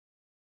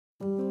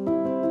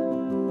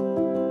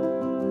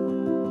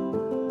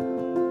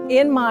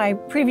In my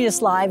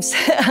previous lives,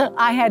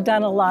 I had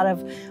done a lot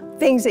of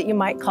things that you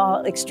might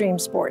call extreme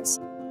sports.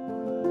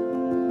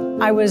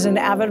 I was an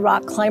avid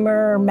rock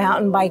climber,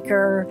 mountain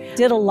biker,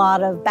 did a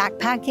lot of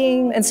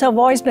backpacking, and so I've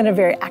always been a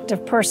very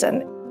active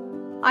person.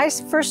 I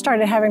first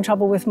started having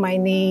trouble with my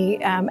knee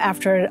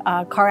after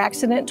a car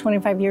accident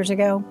 25 years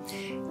ago,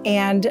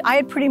 and I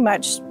had pretty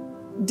much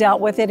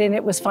dealt with it and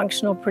it was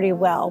functional pretty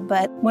well.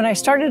 But when I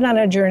started on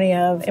a journey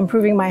of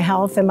improving my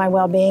health and my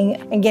well-being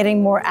and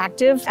getting more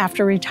active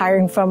after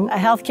retiring from a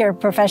healthcare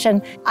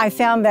profession, I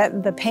found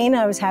that the pain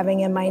I was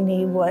having in my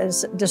knee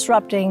was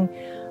disrupting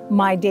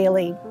my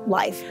daily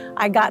life.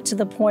 I got to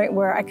the point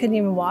where I couldn't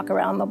even walk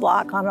around the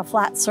block on a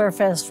flat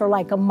surface for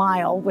like a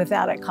mile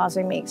without it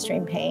causing me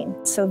extreme pain.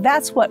 So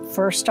that's what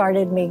first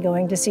started me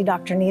going to see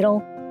Dr.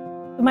 Needle.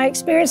 My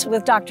experience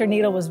with Dr.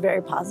 Needle was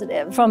very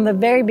positive. From the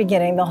very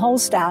beginning, the whole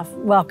staff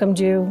welcomed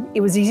you.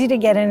 It was easy to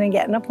get in and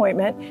get an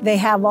appointment. They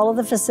have all of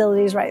the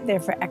facilities right there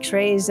for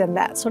x-rays and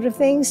that sort of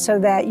thing so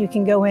that you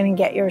can go in and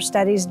get your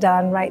studies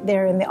done right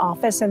there in the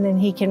office, and then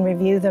he can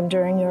review them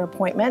during your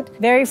appointment.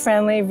 Very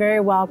friendly, very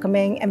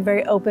welcoming, and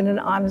very open and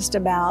honest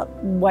about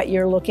what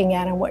you're looking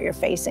at and what you're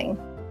facing.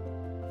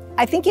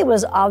 I think it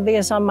was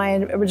obvious on my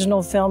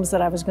original films that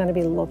I was going to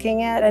be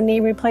looking at a knee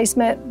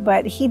replacement,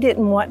 but he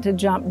didn't want to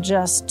jump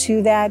just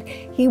to that.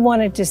 He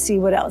wanted to see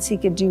what else he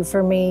could do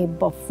for me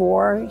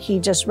before he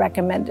just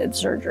recommended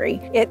surgery.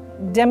 It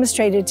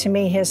demonstrated to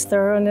me his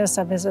thoroughness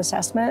of his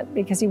assessment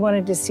because he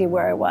wanted to see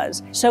where I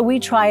was. So we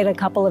tried a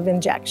couple of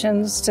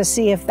injections to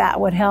see if that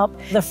would help.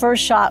 The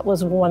first shot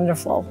was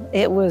wonderful.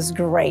 It was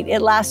great.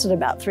 It lasted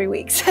about 3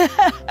 weeks.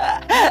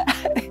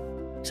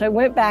 So I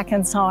went back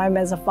and saw him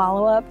as a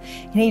follow-up,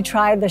 and he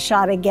tried the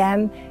shot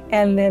again,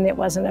 and then it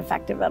wasn't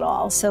effective at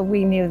all. So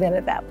we knew then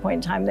at that point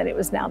in time that it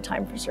was now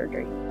time for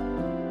surgery.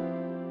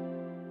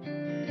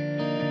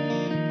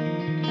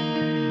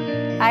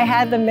 I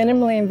had the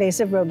minimally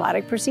invasive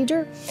robotic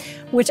procedure,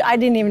 which I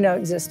didn't even know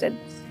existed.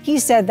 He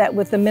said that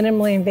with the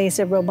minimally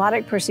invasive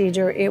robotic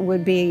procedure, it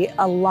would be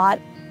a lot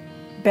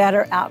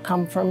better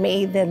outcome for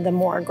me than the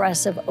more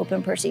aggressive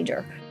open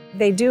procedure.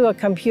 They do a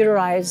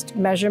computerized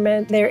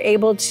measurement. They're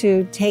able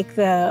to take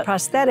the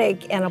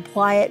prosthetic and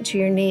apply it to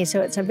your knee, so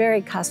it's a very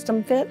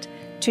custom fit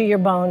to your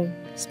bone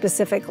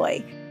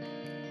specifically.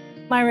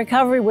 My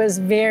recovery was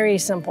very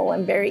simple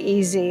and very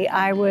easy.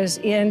 I was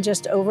in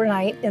just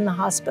overnight in the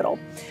hospital.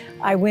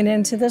 I went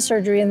into the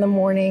surgery in the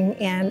morning,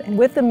 and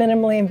with the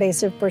minimally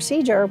invasive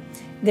procedure,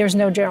 there's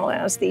no general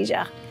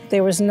anesthesia.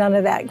 There was none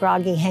of that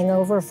groggy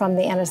hangover from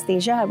the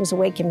anesthesia. I was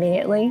awake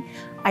immediately.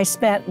 I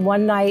spent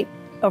one night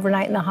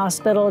overnight in the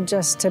hospital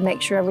just to make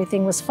sure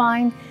everything was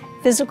fine.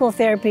 Physical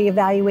therapy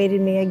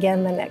evaluated me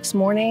again the next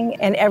morning,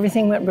 and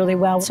everything went really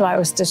well, so I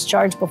was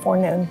discharged before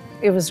noon.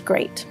 It was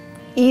great.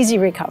 Easy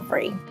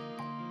recovery.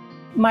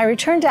 My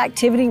return to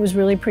activity was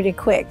really pretty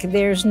quick.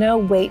 There's no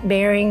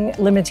weight-bearing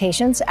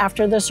limitations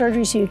after the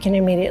surgery, so you can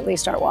immediately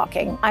start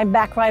walking. I'm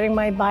back riding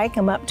my bike.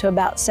 I'm up to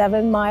about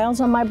 7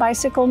 miles on my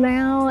bicycle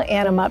now,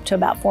 and I'm up to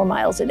about 4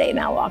 miles a day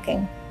now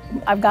walking.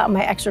 I've got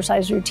my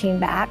exercise routine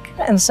back,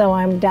 and so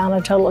I'm down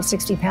a total of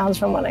 60 pounds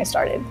from when I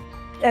started.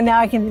 And now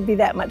I can be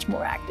that much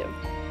more active.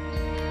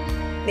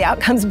 The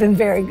outcome's been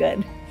very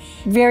good.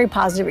 Very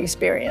positive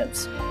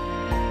experience.